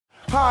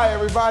Hi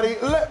everybody,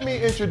 let me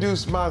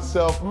introduce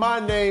myself. My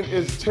name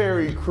is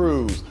Terry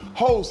Crews,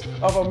 host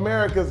of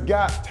America's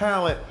Got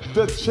Talent,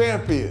 The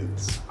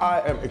Champions. I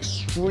am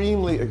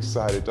extremely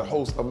excited to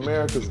host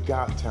America's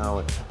Got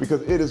Talent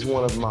because it is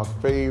one of my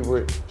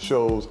favorite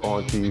shows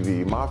on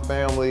TV. My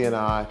family and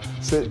I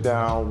sit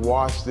down,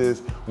 watch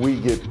this. We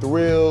get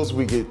thrills,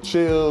 we get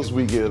chills,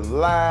 we get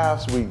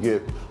laughs, we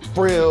get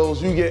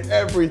frills, you get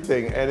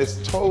everything, and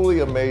it's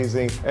totally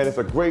amazing, and it's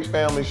a great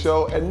family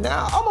show, and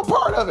now I'm a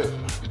part of it.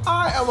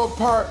 I am a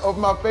part of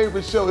my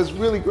favorite show. It's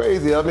really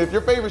crazy. I mean, if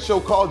your favorite show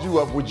called you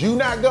up, would you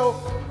not go?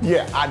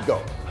 Yeah, I'd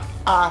go.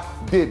 I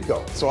did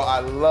go. So I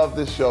love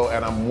this show,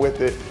 and I'm with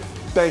it.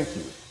 Thank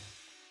you.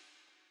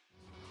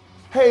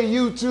 Hey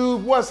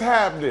YouTube, what's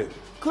happening?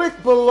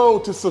 Click below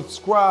to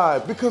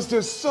subscribe because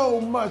there's so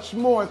much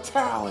more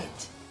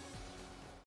talent.